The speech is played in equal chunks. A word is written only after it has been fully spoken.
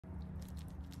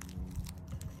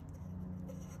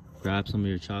grab some of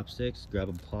your chopsticks, grab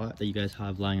a pot that you guys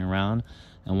have lying around,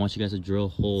 and I want you guys to drill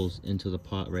holes into the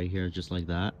pot right here, just like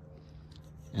that.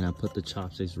 And I put the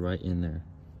chopsticks right in there.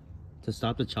 To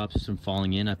stop the chopsticks from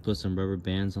falling in, I put some rubber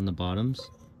bands on the bottoms,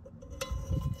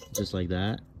 just like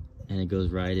that, and it goes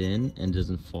right in and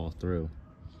doesn't fall through.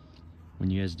 When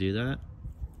you guys do that,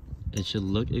 it should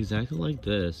look exactly like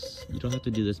this. You don't have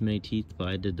to do this many teeth, but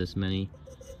I did this many.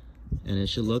 And it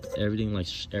should look everything like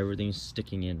everything's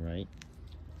sticking in, right?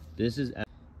 This is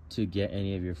to get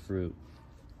any of your fruit.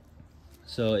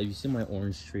 So if you see my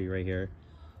orange tree right here,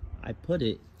 I put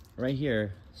it right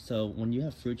here. So when you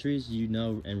have fruit trees, you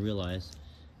know and realize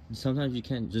sometimes you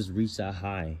can't just reach that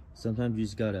high. Sometimes you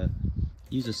just gotta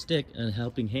use a stick and a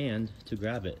helping hand to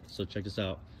grab it. So check this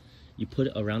out. You put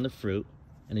it around the fruit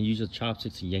and then use your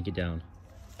chopsticks to yank it down.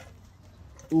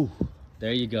 Ooh,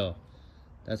 there you go.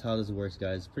 That's how this works,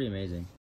 guys. It's pretty amazing.